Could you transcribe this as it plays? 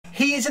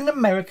He is an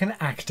American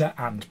actor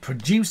and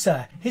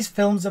producer. His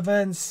films have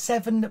earned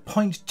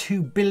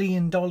 $7.2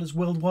 billion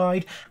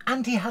worldwide,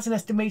 and he has an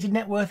estimated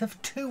net worth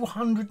of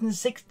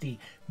 $260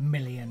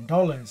 million.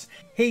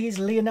 He is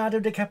Leonardo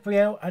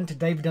DiCaprio, and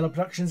today Vidello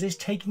Productions is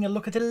taking a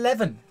look at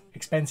 11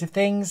 expensive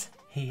things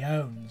he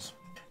owns.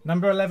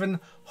 Number 11,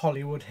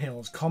 Hollywood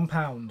Hills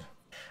Compound.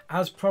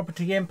 As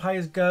property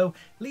empires go,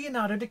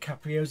 Leonardo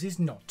DiCaprio's is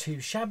not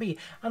too shabby,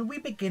 and we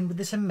begin with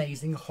this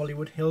amazing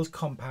Hollywood Hills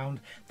compound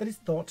that is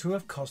thought to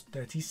have cost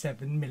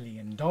 $37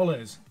 million.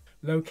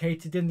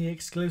 Located in the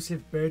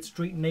exclusive Bird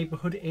Street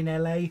neighbourhood in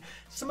LA,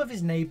 some of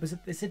his neighbours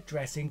at this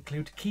address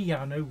include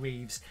Keanu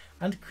Reeves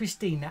and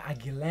Christina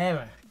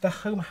Aguilera. The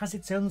home has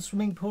its own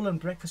swimming pool and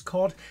breakfast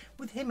court,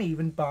 with him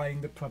even buying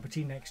the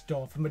property next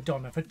door for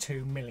Madonna for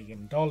 $2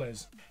 million.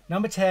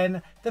 Number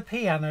 10, the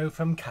piano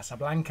from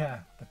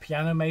Casablanca. The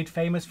piano made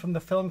famous from the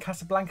film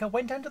Casablanca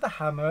went under the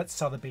hammer at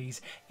Sotheby's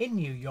in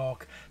New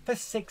York for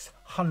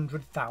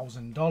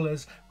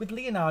 $600,000, with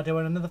Leonardo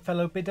and another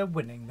fellow bidder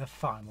winning the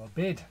final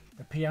bid.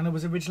 The piano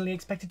was originally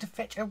expected to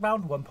fetch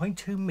around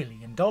 $1.2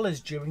 million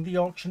during the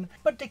auction,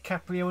 but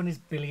DiCaprio and his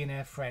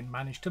billionaire friend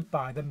managed to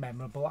buy the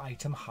memorable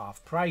item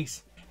half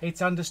price.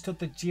 It's understood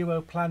the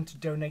duo planned to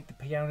donate the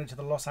piano to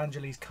the Los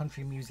Angeles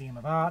Country Museum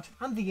of Art,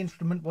 and the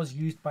instrument was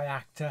used by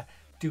actor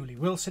Dooley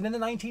Wilson in the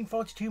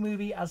 1942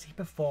 movie as he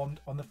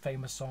performed on the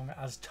famous song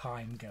As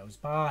Time Goes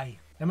By.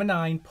 Number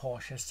 9,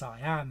 Porsche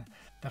Cayenne.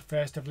 The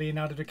first of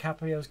Leonardo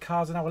DiCaprio's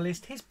cars on our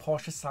list, his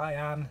Porsche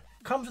Cayenne,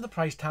 comes with a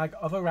price tag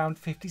of around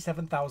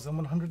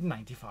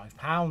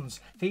 £57,195.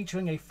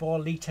 Featuring a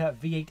 4-litre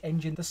V8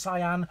 engine, the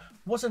Cayenne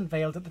was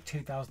unveiled at the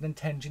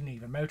 2010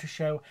 Geneva Motor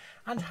Show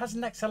and has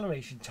an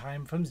acceleration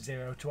time from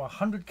 0 to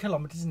 100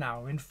 km an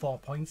hour in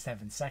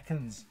 4.7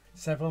 seconds.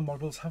 Several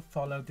models have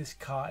followed this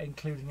car,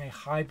 including a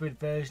hybrid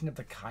version of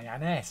the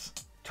Cayenne S.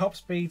 Top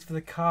speeds for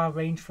the car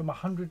range from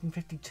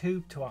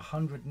 152 to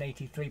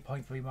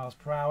 183.3 miles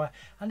per hour,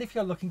 and if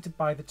you're looking to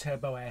buy the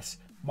Turbo S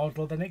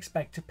model, then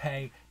expect to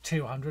pay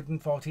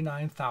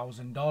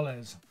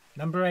 $249,000.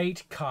 Number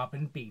 8,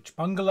 Carbon Beach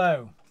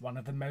Bungalow. One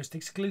of the most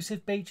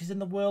exclusive beaches in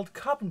the world,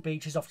 Carbon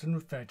Beach is often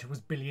referred to as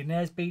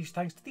Billionaire's Beach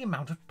thanks to the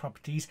amount of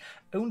properties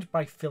owned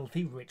by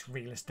filthy rich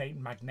real estate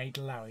magnate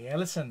Larry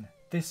Ellison.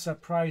 This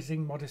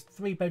surprising modest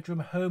 3-bedroom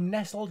home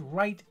nestled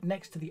right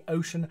next to the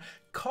ocean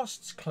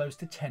costs close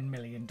to $10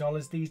 million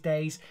these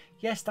days.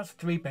 Yes, that's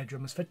 3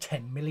 bedrooms for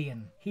 $10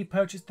 million. He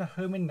purchased the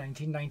home in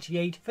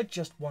 1998 for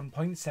just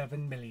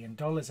 $1.7 million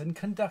and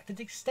conducted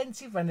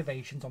extensive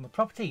renovations on the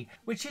property,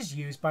 which is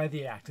used by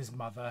the actor's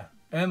mother,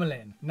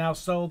 Ermeline. Now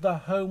sold, the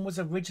home was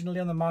originally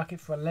on the market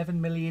for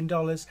 $11 million,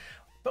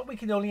 but we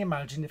can only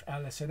imagine if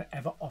Ellison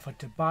ever offered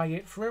to buy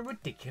it for a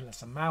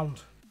ridiculous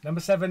amount. Number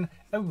 7,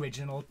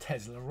 Original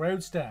Tesla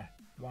Roadster.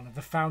 One of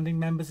the founding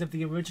members of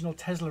the original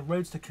Tesla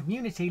Roadster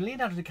community,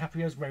 Leonardo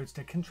DiCaprio's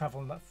Roadster can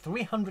travel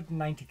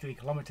 393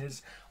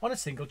 kilometers on a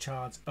single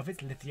charge of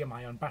its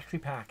lithium-ion battery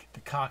pack.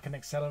 The car can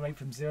accelerate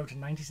from 0 to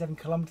 97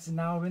 kilometers an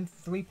hour in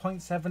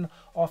 3.7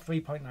 or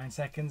 3.9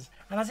 seconds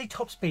and has a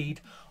top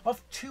speed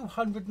of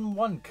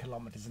 201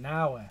 kilometers an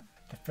hour.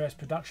 The first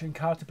production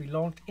car to be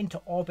launched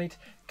into orbit,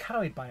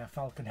 carried by a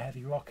Falcon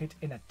Heavy rocket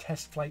in a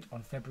test flight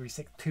on February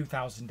 6,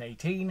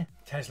 2018.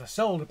 Tesla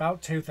sold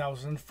about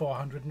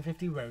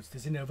 2,450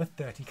 Roadsters in over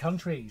 30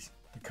 countries.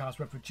 The cars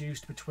were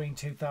produced between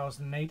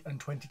 2008 and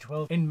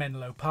 2012 in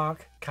Menlo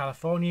Park,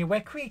 California, where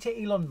creator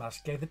Elon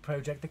Musk gave the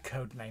project the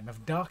code name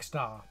of Dark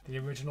Star. The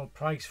original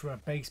price for a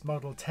base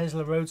model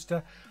Tesla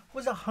Roadster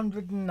was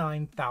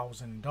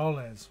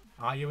 $109,000.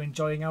 Are you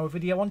enjoying our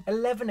video on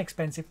 11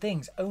 expensive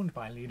things owned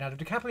by Leonardo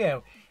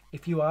DiCaprio?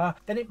 If you are,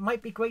 then it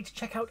might be great to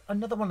check out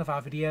another one of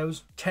our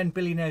videos, 10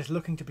 billionaires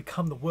looking to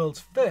become the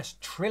world's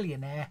first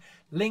trillionaire.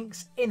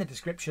 Links in the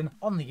description,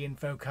 on the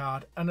info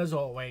card, and as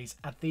always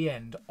at the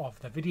end of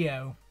the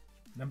video.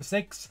 Number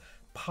 6,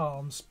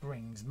 Palm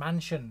Springs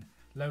Mansion.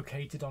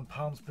 Located on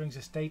Palm Springs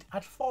Estate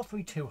at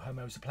 432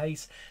 Hermosa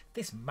Place,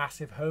 this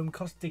massive home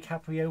cost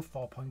DiCaprio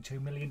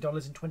 $4.2 million in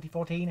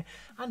 2014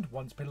 and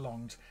once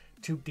belonged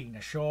to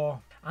Dina Shaw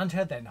and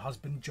her then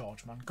husband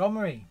George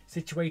Montgomery.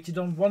 Situated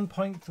on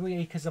 1.3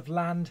 acres of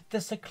land, the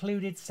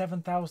secluded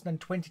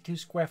 7,022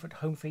 square foot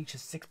home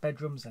features 6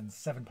 bedrooms and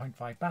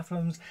 7.5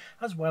 bathrooms,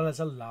 as well as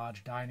a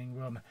large dining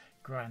room,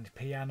 grand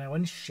piano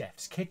and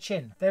chef's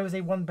kitchen. There is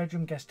a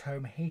 1-bedroom guest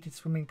home, heated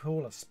swimming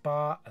pool, a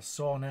spa, a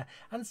sauna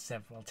and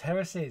several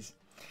terraces.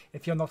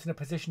 If you're not in a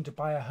position to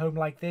buy a home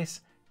like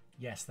this,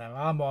 yes, there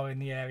are more in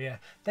the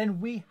area,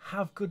 then we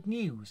have good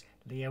news.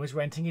 Leo is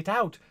renting it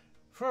out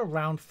for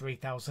around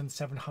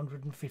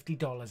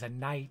 $3,750 a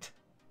night.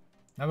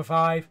 Number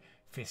 5,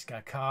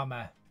 Fisker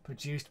Karma.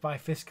 Produced by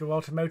Fisker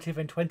Automotive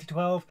in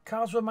 2012,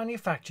 cars were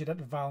manufactured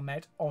at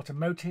Valmet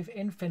Automotive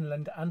in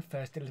Finland and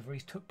first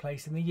deliveries took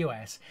place in the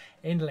US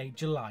in late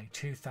July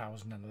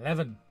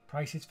 2011.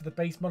 Prices for the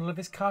base model of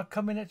this car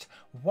come in at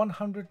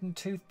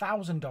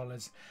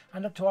 $102,000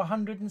 and up to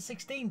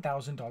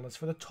 $116,000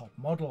 for the top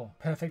model.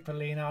 Perfect for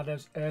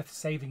Leonardo's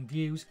earth-saving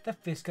views, the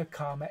Fisker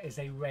Karma is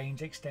a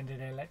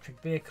range-extended electric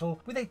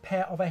vehicle with a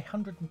pair of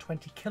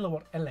 120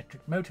 kilowatt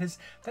electric motors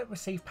that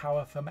receive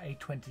power from a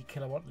 20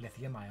 kilowatt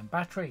lithium-ion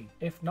battery.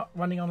 If not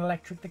running on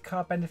electric, the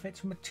car benefits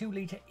from a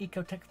 2-litre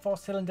Ecotec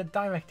 4-cylinder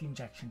direct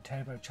injection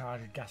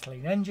turbocharged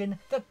gasoline engine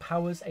that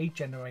powers a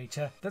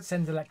generator that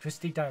sends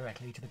electricity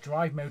directly to the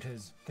drive motor.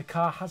 The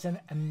car has an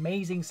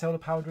amazing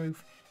solar-powered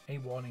roof, a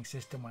warning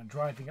system when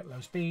driving at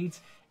low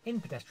speeds in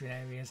pedestrian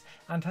areas,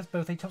 and has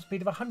both a top speed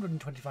of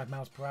 125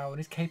 miles per hour and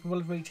is capable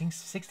of reaching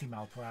 60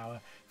 miles per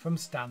hour from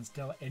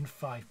standstill in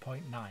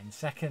 5.9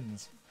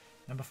 seconds.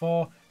 Number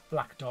 4.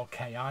 Black Dog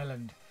Cay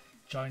Island.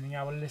 Joining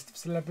our list of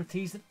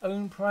celebrities that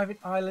own private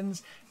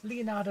islands,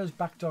 Leonardo's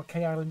Black Dog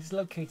Cay Island is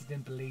located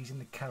in Belize in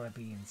the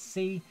Caribbean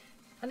Sea,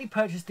 and he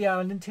purchased the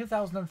island in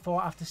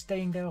 2004 after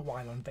staying there a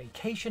while on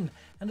vacation,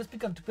 and has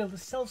begun to build a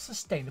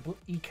self-sustainable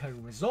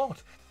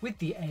eco-resort with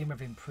the aim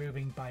of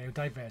improving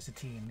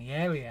biodiversity in the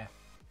area.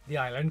 The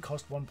island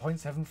cost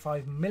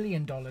 $1.75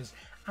 million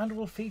and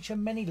will feature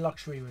many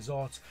luxury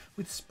resorts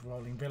with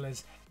sprawling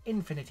villas,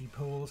 infinity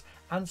pools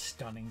and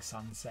stunning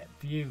sunset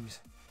views.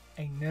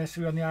 A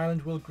nursery on the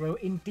island will grow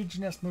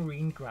indigenous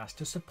marine grass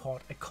to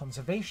support a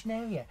conservation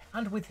area,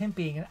 and with him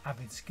being an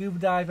avid scuba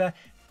diver,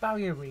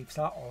 barrier reefs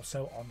are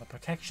also on the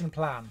protection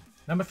plan.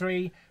 Number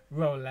 3.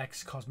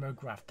 Rolex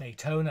Cosmograph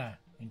Daytona.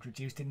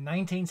 Introduced in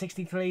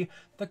 1963,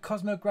 the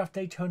Cosmograph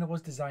Daytona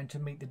was designed to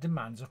meet the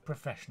demands of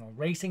professional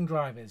racing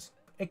drivers.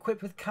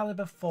 Equipped with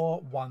caliber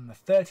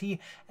 4-130,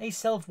 a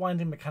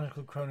self-winding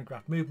mechanical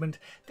chronograph movement,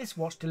 this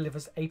watch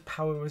delivers a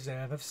power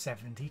reserve of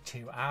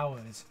 72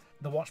 hours.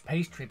 The watch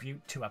pays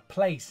tribute to a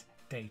place,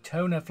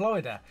 Daytona,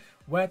 Florida,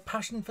 where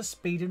passion for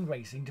speed and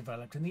racing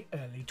developed in the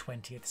early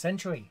 20th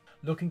century.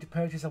 Looking to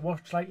purchase a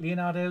watch like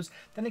Leonardo's?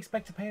 Then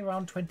expect to pay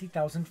around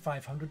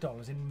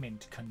 $20,500 in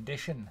mint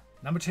condition.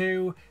 Number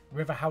 2.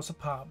 River House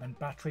Apartment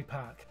Battery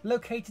Park.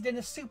 Located in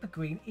a super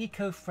green,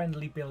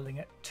 eco-friendly building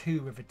at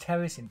 2 River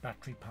Terrace in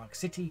Battery Park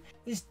City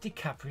is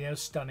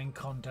DiCaprio's stunning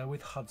condo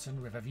with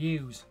Hudson River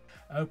views.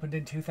 Opened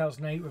in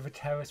 2008, River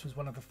Terrace was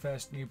one of the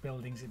first new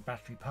buildings in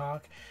Battery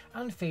Park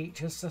and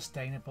features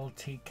sustainable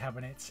teak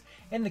cabinets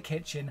in the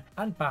kitchen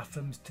and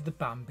bathrooms to the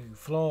bamboo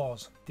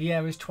floors. The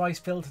air is twice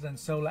filtered and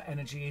solar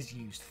energy is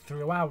used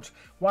throughout,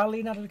 while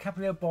Leonardo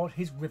DiCaprio bought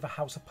his River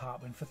House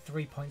apartment for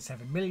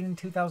 $3.7 million in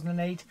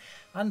 2008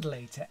 and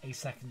later a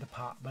second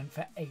apartment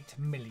for $8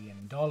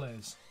 million.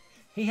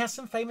 He has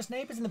some famous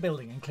neighbours in the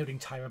building, including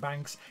Tyra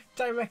Banks,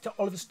 director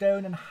Oliver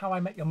Stone and How I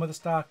Met Your Mother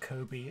star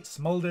Kobe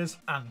Smulders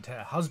and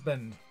her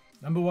husband.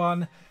 Number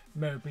 1.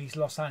 Moby's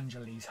Los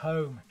Angeles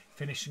home.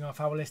 Finishing off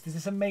our list is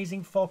this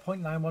amazing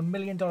 $4.91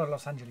 million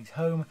Los Angeles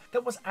home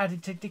that was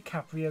added to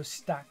DiCaprio's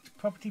stacked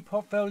property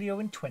portfolio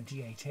in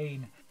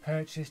 2018.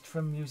 Purchased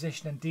from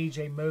musician and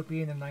DJ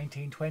Moby in the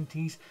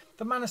 1920s,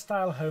 the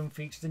manor-style home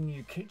features a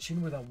new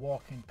kitchen with a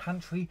walk-in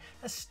pantry,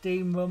 a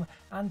steam room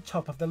and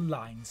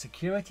top-of-the-line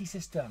security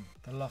system.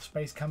 The loft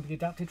space can be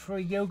adapted for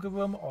a yoga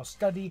room or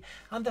study,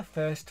 and the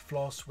first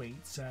floor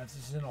suite serves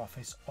as an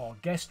office or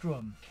guest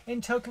room. In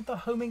total, the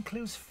home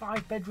includes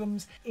 5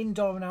 bedrooms,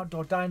 indoor and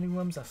outdoor dining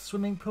rooms, a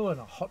swimming pool and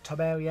a hot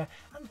tub area,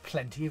 and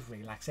plenty of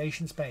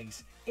relaxation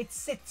space. It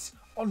sits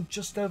on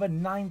just over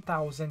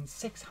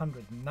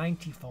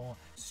 9,694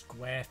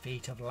 square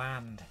feet of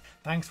land.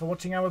 Thanks for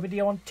watching our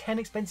video on 10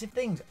 expensive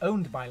things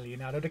owned by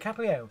Leonardo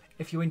DiCaprio.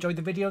 If you enjoyed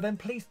the video, then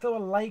please throw a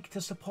like to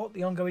support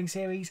the ongoing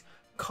series,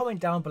 comment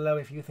down below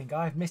if you think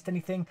I've missed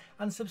anything,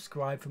 and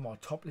subscribe for more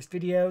top list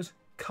videos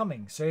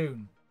coming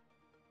soon.